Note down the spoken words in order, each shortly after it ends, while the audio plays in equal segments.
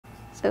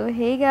So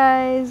hey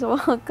guys,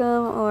 welcome back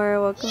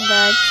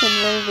to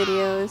another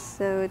video.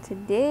 So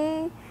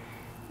today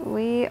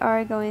we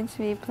are going to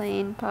be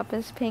playing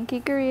Papa's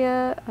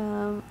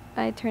Pancakeria.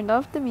 I turned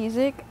off the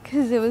music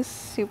because it was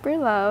super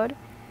loud,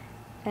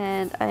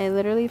 and I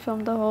literally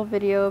filmed the whole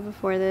video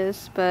before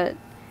this, but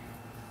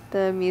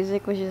the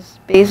music was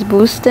just bass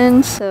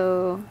boosting,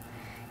 so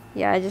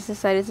yeah, I just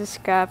decided to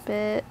scrap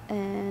it,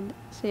 and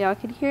so y'all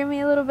could hear me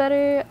a little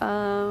better.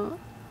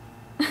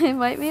 It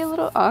might be a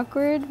little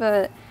awkward,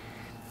 but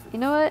you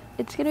know what?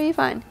 It's gonna be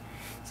fine.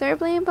 So we're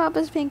playing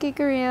Papa's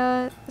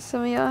Pancakeria.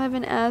 Some of y'all have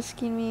been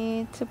asking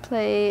me to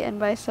play, and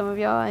by some of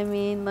y'all I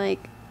mean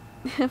like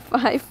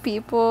 5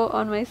 people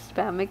on my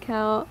spam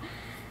account.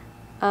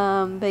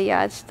 But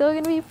yeah, it's still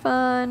gonna be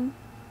fun.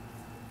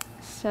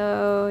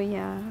 So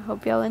yeah,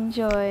 hope y'all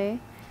enjoy.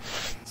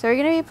 So we're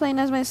gonna be playing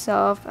as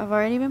myself. I've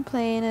already been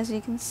playing, as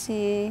you can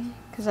see,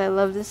 because I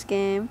love this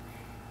game.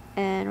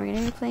 And we're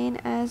gonna be playing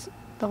as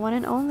the one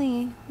and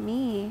only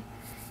me.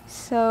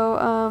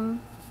 So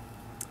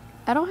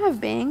I don't have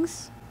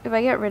bangs. If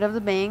I get rid of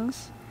the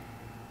bangs,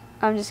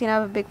 I'm just gonna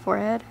have a big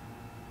forehead.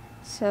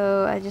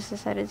 So I just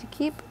decided to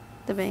keep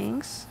the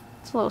bangs.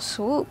 It's a little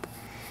swoop.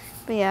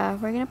 But yeah,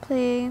 we're gonna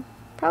play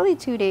probably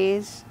 2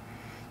 days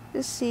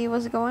to see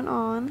what's going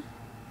on.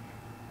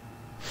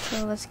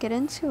 So let's get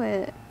into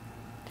it.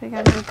 So we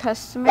got a new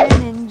customer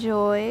and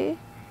enjoy.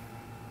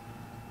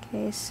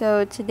 Okay,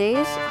 so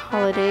today's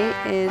holiday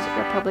is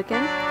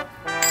Republican.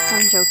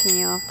 I'm joking,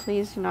 y'all.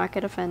 Please do not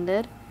get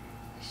offended.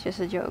 It's just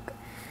a joke.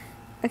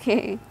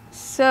 Okay,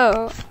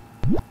 so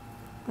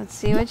let's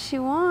see what she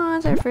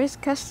wants. Our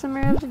first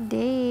customer of the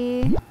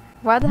day.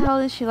 Why the hell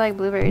does she like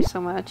blueberries so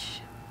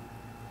much?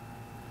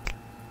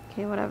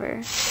 Okay,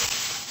 whatever.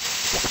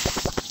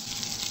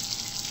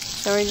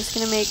 So we're just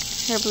gonna make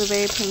her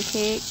blueberry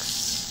pancakes.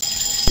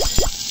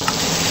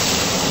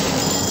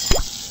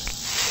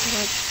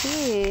 Let's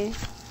see.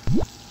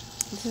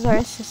 This is our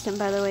assistant,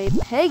 by the way,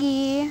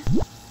 Peggy.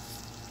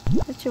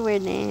 Such a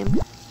weird name.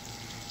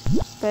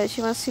 But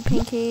she wants 2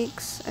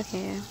 pancakes.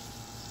 Okay.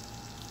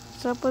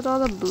 What's up with all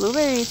the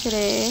blueberry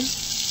today?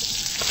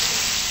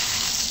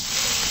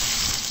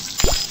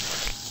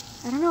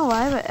 I don't know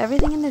why, but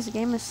everything in this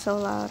game is so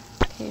loud.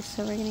 Okay,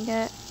 so we're gonna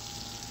get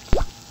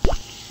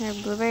our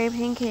blueberry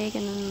pancake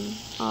and then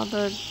all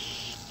the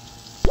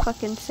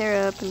fucking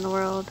syrup in the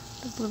world.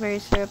 The blueberry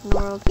syrup in the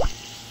world.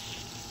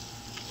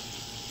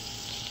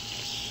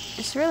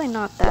 It's really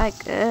not that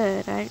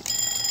good.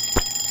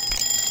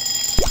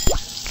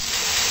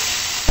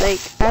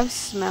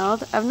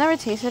 I've never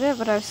tasted it,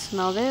 but I've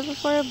smelled it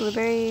before,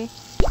 blueberry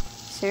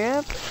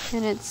syrup,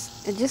 and it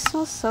just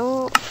smells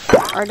so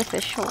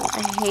artificial.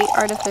 I hate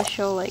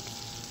artificial, like,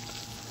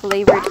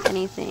 flavored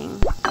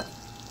anything.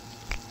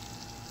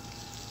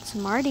 It's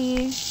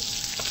Marty.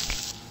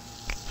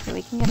 Okay,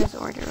 we can get his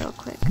order real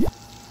quick.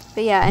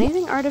 But yeah,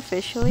 anything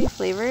artificially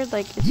flavored,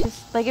 like, it's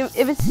just, like, if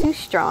it's too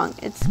strong,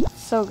 it's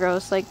so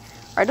gross. Like,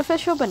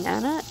 artificial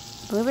banana,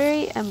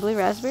 blueberry, and blue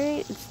raspberry,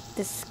 it's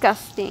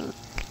disgusting.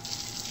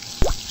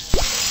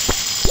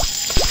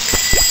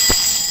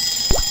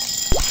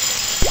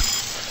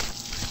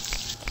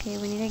 Okay,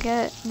 we need to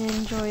get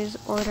Ninjoy's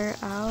order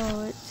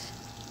out.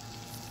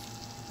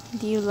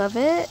 Do you love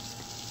it?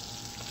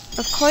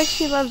 Of course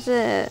she loves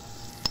it.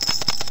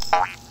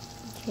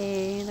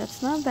 Okay,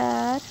 that's not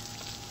bad.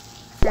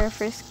 For our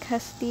first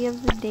custody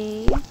of the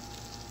day.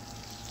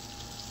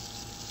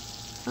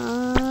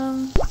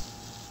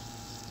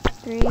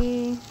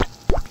 3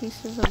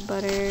 pieces of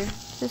butter.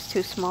 Just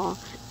too small.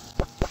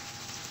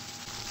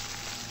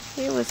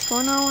 Okay, what's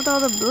going on with all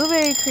the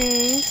blueberry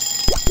craze?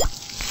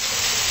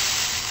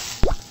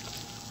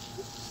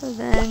 So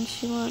then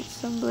she wants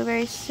some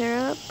blueberry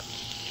syrup.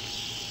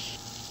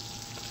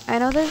 I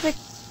know there's a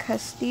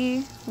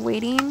custody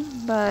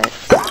waiting, but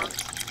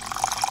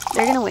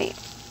they're gonna wait.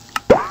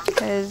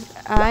 Because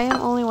I am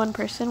only one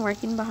person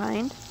working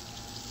behind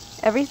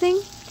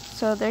everything,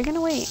 so they're gonna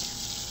wait.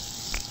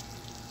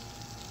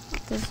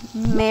 What does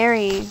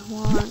Mary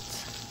want?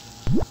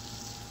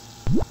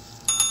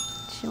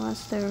 She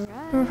wants to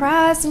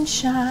rise and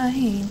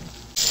shine.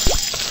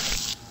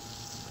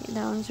 Okay,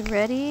 that one's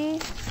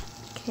ready.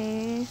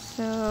 Okay,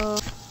 so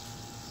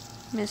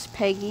Miss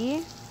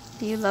Peggy,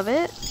 do you love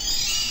it?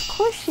 Of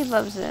course she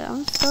loves it.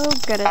 I'm so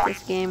good at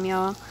this game,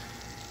 y'all.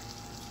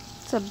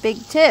 It's a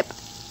big tip.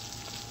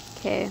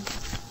 Okay,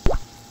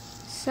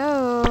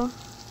 so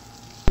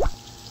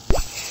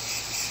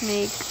let's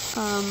make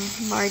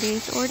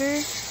Marty's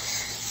order.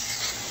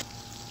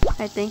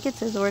 I think it's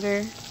his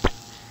order.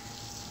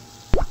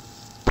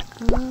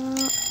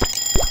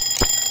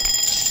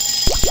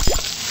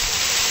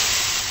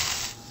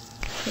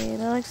 Okay,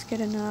 that looks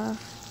good enough.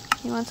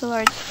 He wants a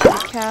large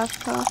decaf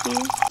coffee.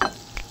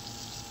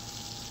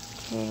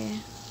 Okay.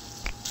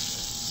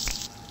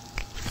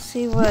 Let's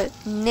see what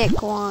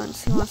Nick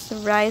wants. He wants to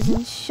rise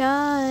and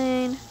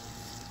shine.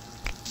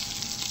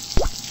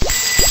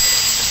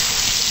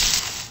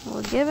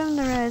 We'll give him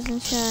the rise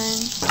and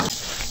shine.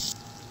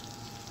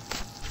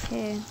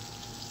 Okay.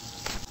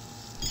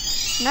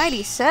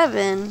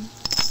 97.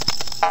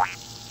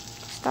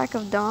 Stack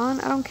of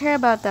Dawn? I don't care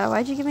about that.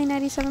 Why'd you give me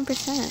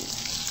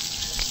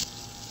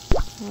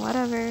 97%?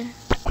 Whatever.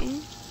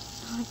 Okay.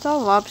 Oh, it's all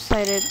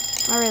lopsided.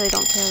 I really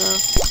don't care though.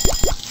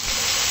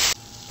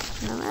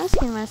 And I'm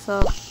asking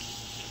myself,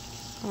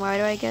 why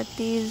do I get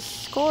these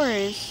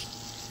scores?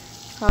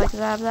 Probably because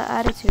I have that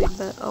attitude,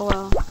 but oh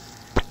well.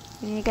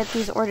 We need to get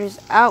these orders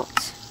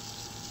out.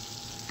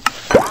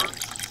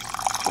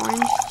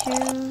 Orange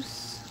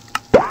juice.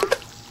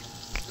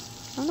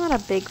 I'm not a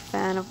big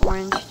fan of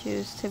orange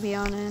juice, to be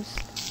honest.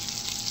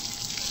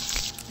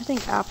 I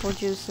think apple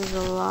juice is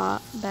a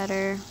lot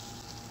better.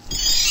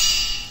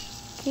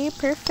 Okay,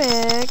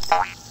 perfect.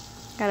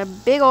 Got a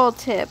big old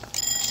tip.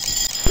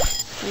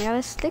 We got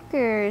a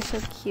sticker, so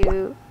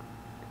cute.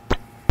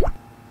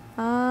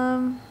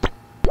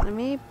 Let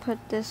me put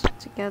this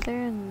together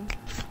and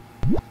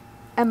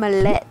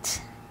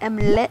omelette.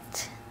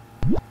 Omelette.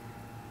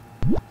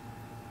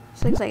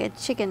 This looks like a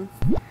chicken.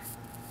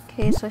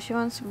 Okay, so she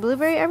wants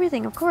blueberry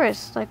everything, of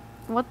course. Like,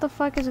 what the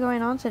fuck is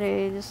going on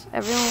today? Just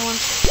everyone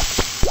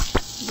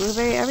wants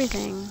blueberry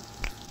everything.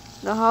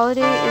 The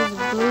holiday is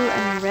blue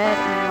and red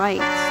and white,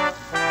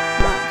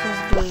 not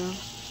just blue.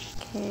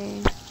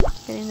 Okay,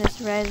 getting this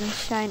rise and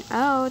shine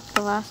out,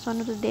 the last one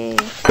of the day.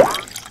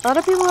 A lot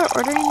of people are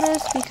ordering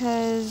this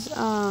because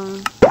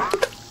I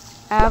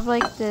have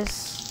like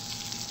this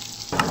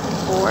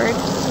board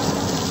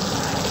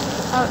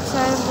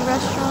outside of the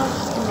restaurant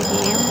in the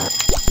game,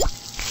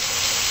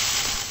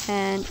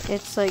 and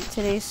it's like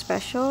today's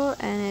special,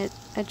 and it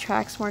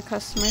attracts more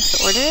customers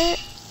to order it.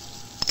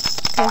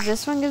 Because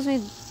this one gives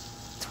me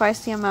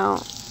twice the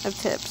amount of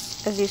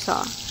tips, as you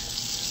saw.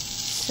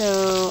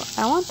 So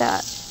I want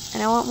that,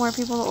 and I want more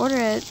people to order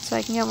it so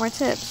I can get more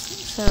tips.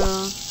 So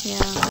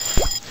yeah.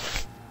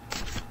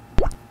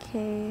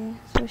 Okay,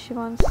 so she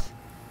wants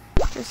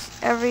just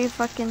every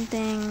fucking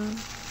thing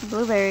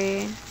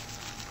blueberry.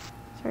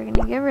 So we're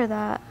gonna give her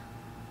that.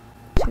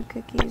 2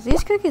 cookies.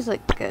 These cookies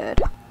look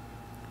good.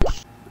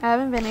 I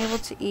haven't been able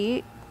to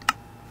eat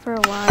for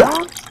a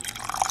while,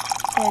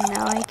 and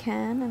now I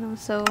can, and I'm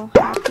so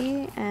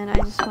happy, and I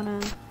just wanna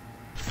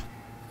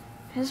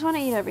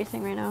eat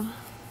everything right now.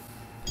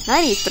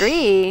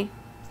 93?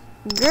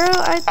 Girl,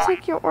 I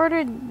took your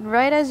order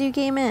right as you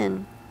came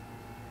in.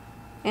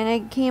 And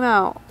it came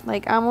out.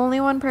 Like, I'm only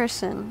one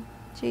person.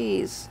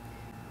 Jeez.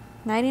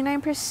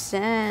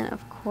 99%,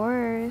 of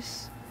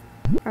course.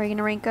 Are we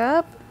gonna rank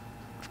up?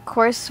 Of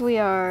course we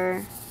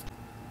are.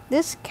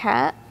 This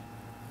cat,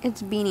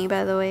 it's Beanie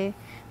by the way,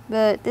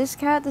 but this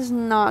cat does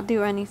not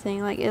do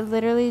anything. Like, it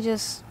literally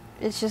just,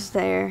 it's just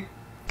there.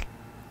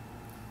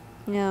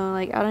 You know,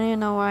 like, I don't even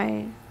know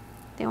why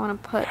they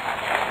want to put,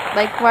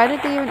 like, why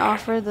did they even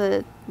offer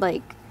the,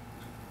 like,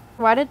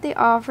 why did they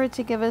offer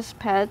to give us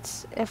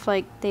pets if,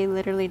 like, they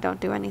literally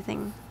don't do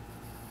anything?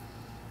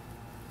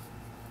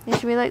 They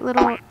should be like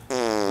little,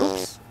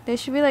 oops, they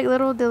should be like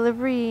little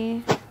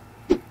delivery.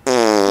 What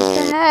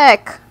the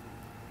heck?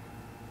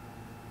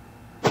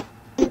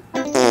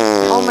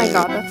 Oh my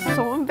god, that's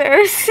so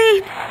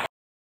embarrassing.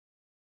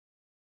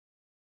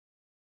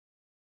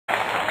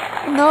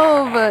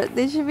 No, but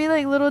they should be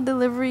like little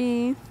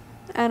delivery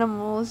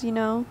animals, you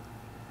know?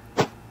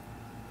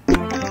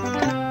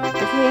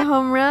 Okay,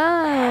 home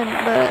run!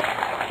 But,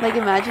 like,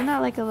 imagine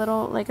that, like a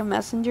little, like a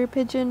messenger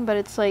pigeon, but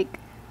it's like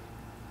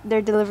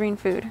they're delivering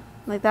food.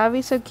 Like, that would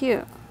be so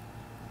cute.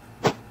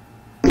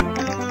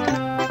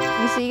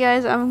 You see,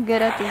 guys, I'm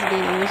good at this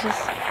game. It's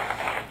just,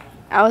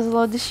 I was a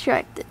little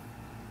distracted.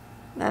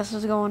 That's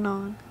what's going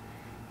on.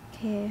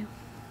 Okay.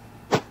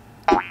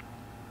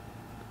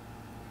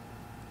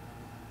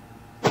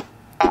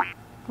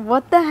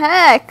 What the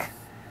heck?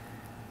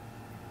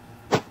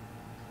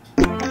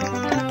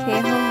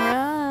 Okay, home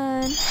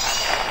run.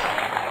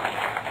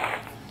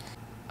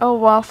 A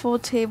waffle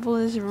table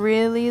is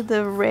really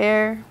the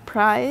rare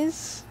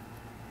prize?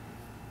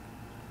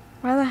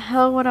 Why the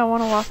hell would I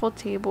want a waffle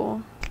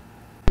table?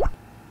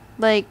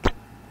 Like,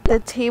 the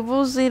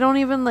tables, they don't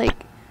even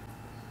like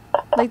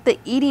the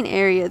eating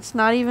area, it's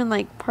not even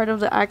like part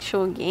of the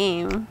actual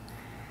game.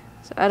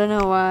 So I don't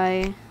know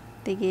why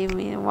they gave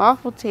me a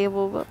waffle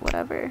table, but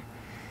whatever.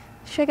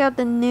 Check out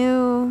the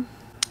new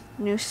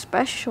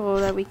special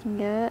that we can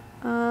get.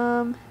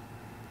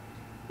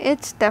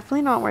 It's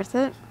definitely not worth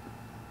it.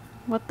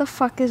 What the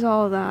fuck is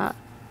all that?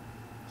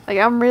 Like,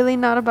 I'm really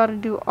not about to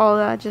do all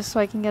that just so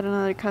I can get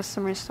another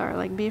customer star.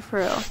 Like, be for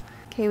real.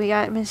 Okay, we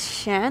got Miss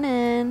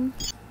Shannon.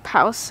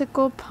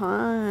 Popsicle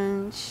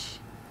punch.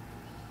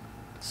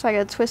 So I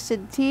got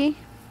twisted tea.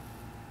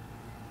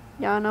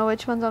 Y'all know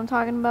which ones I'm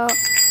talking about?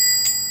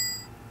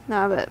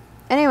 Nah, but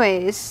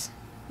anyways,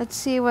 let's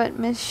see what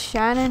Miss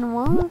Shannon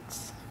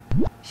wants.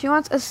 She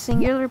wants a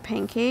singular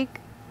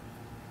pancake.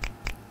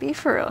 Be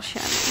for real,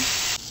 Shannon.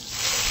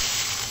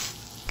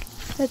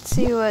 Let's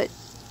see what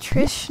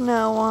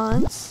Trishna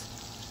wants.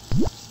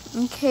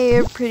 Okay,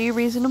 a pretty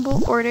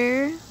reasonable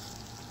order.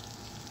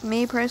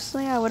 Me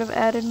personally, I would have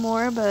added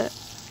more, but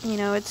you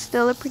know, it's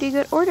still a pretty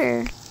good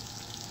order.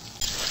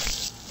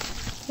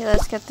 Okay,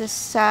 let's get this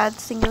sad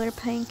singular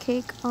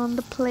pancake on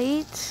the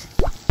plate.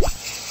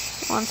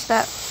 Wants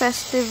that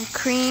festive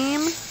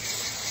cream,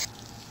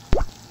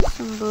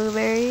 some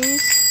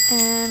blueberries,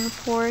 and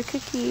 4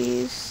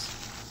 cookies.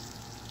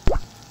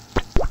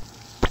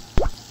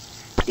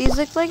 These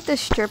look like the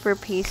stripper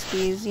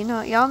pasties. You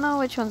know, y'all know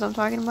which ones I'm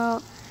talking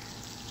about.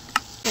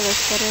 Okay,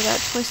 let's get her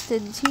that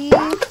twisted tea.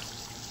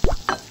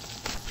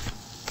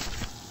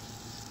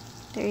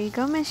 There you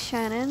go, Miss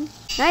Shannon.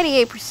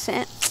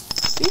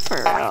 98%. Be for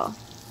real.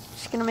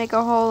 Just gonna make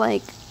a whole,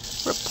 like,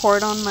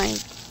 report on my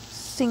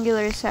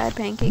singular sad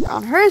pancake.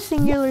 On her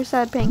singular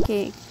sad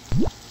pancake.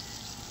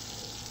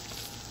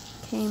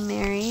 Okay,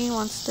 Mary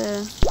wants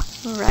to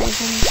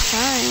rise and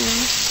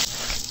shine.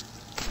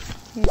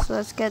 Okay, so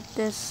let's get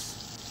this.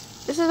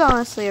 This is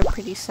honestly a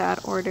pretty sad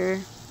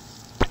order,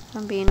 if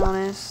I'm being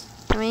honest.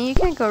 I mean, you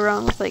can't go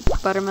wrong with, like,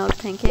 buttermilk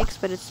pancakes,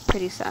 but it's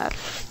pretty sad.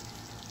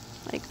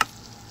 Like,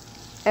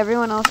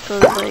 everyone else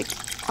goes, like,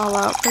 all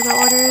out for the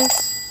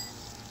orders,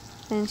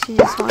 and she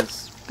just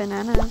wants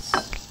bananas.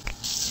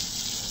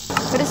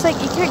 But it's like,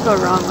 you can't go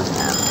wrong with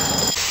them.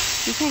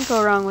 You can't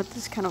go wrong with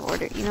this kind of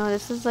order. You know,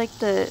 this is, like,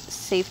 the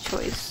safe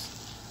choice.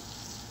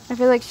 I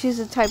feel like she's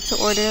the type to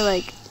order,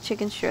 like,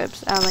 chicken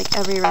strips at, like,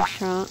 every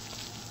restaurant.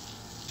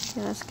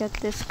 Okay, let's get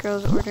this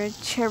girl's order.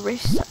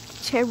 Charissa.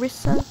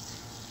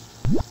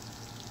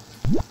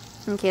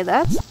 Okay,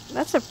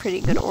 that's a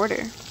pretty good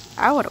order.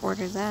 I would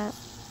order that.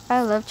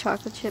 I love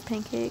chocolate chip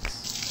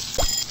pancakes.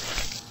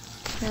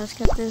 Okay, let's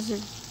get this.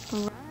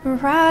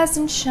 Rise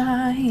and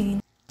shine.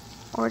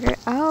 Order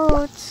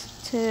out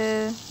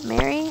to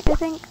Mary, I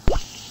think.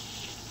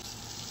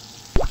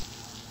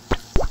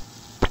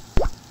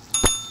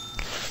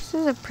 This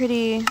is a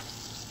pretty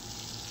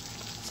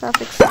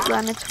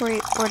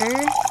self-explanatory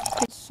order.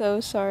 So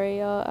sorry,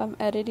 y'all. I'm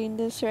editing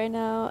this right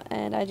now,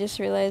 and I just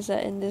realized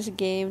that in this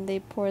game they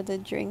pour the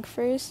drink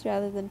first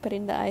rather than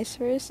putting the ice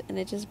first, and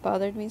it just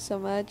bothered me so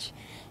much.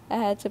 I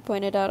had to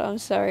point it out. I'm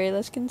sorry.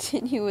 Let's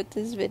continue with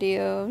this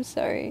video. I'm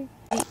sorry.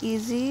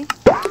 Easy.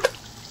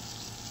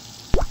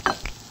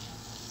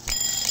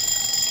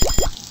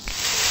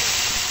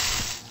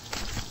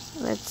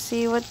 Let's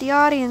see what the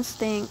audience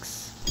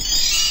thinks.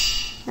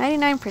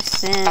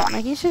 99%.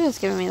 Like, you should just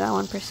give me that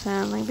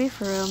 1%. Like, be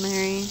for real,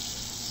 Mary.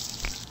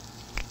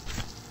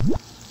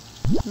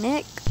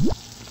 Nick?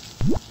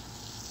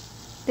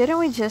 Didn't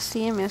we just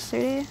see him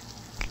yesterday?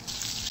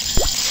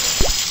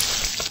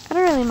 I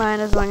don't really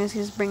mind as long as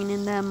he's bringing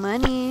in that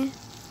money.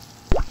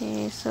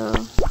 Okay, so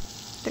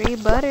 3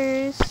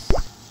 butters.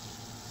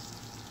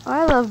 Oh,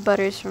 I love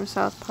Butters from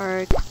South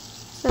Park.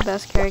 He's the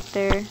best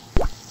character.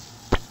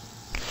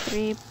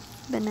 3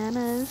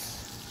 bananas.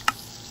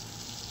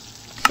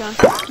 She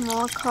wants a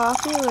small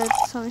coffee with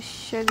some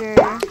sugar.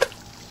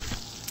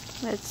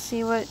 Let's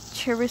see what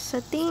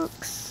Charissa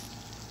thinks.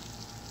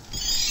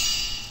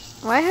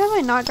 Why have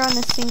I not gotten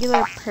a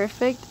singular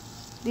perfect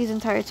these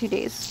entire 2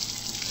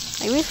 days?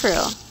 Like, be for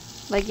real.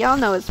 Like, y'all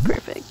know it's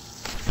perfect.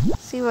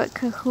 See what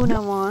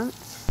Kahuna wants.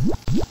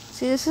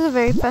 See, this is a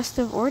very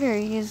festive order.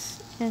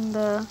 He's in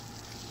the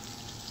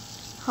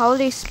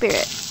holiday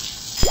spirit.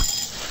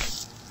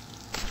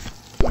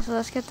 Okay, so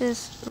let's get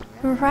this.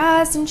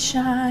 Rise and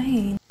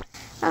shine.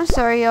 I'm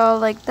sorry, y'all.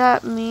 Like,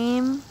 that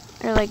meme,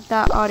 or like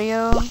that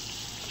audio,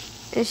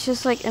 it's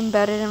just like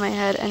embedded in my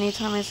head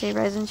anytime I say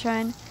rise and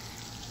shine.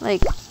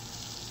 Like,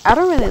 I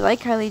don't really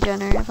like Kylie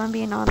Jenner, if I'm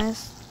being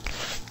honest.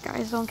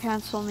 Guys, don't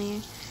cancel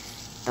me.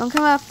 Don't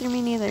come after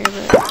me neither,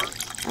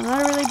 but I'm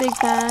not a really big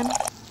fan.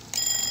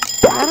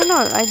 I don't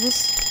know,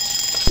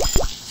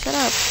 shut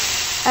up.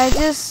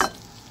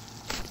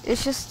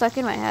 It's just stuck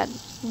in my head.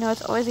 You know,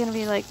 it's always gonna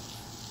be, like,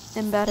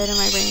 embedded in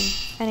my brain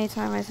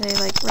anytime I say,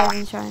 like, rise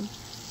and shine.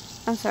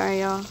 I'm sorry,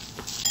 y'all.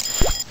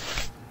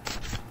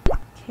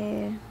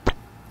 Okay.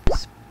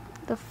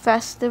 The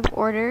festive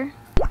order.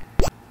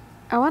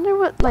 I wonder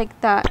what,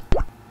 like, that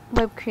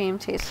whipped cream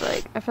tastes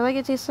like. I feel like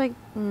it tastes like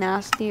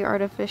nasty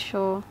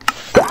artificial.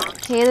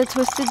 Okay, the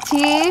twisted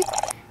tea,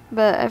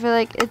 but I feel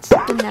like it's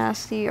the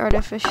nasty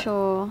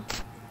artificial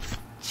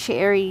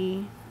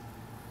cherry.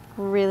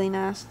 Really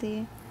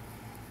nasty.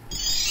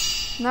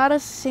 Not a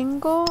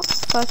single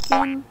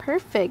fucking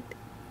perfect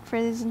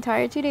for these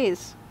entire 2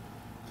 days.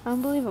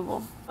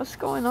 Unbelievable. What's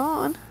going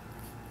on?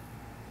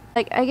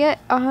 Like, I get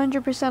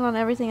 100% on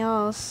everything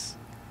else,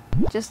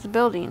 just the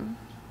building.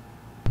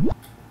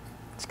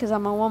 It's because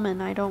I'm a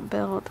woman, I don't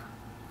build.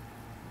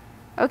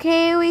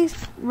 Okay, we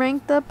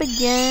ranked up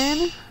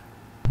again.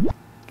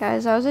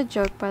 Guys, that was a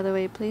joke, by the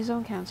way. Please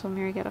don't cancel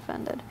me or get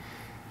offended.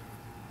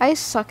 I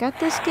suck at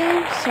this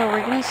game, so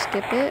we're gonna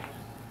skip it.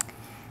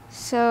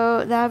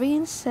 So, that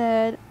being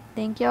said,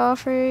 thank y'all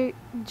for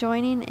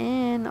joining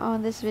in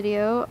on this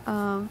video.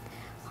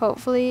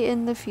 Hopefully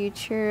in the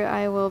future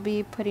I will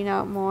be putting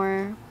out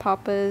more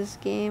Papa's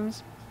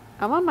games.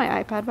 I'm on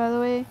my iPad, by the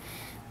way,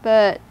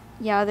 but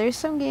yeah, there's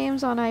some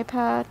games on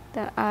iPad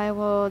that I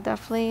will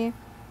definitely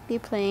be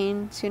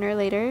playing sooner or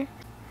later.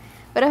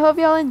 But I hope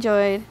y'all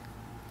enjoyed.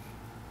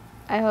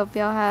 I hope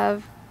y'all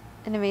have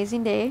an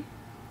amazing day.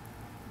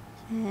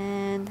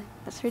 And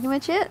that's pretty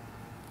much it.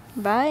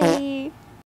 Bye!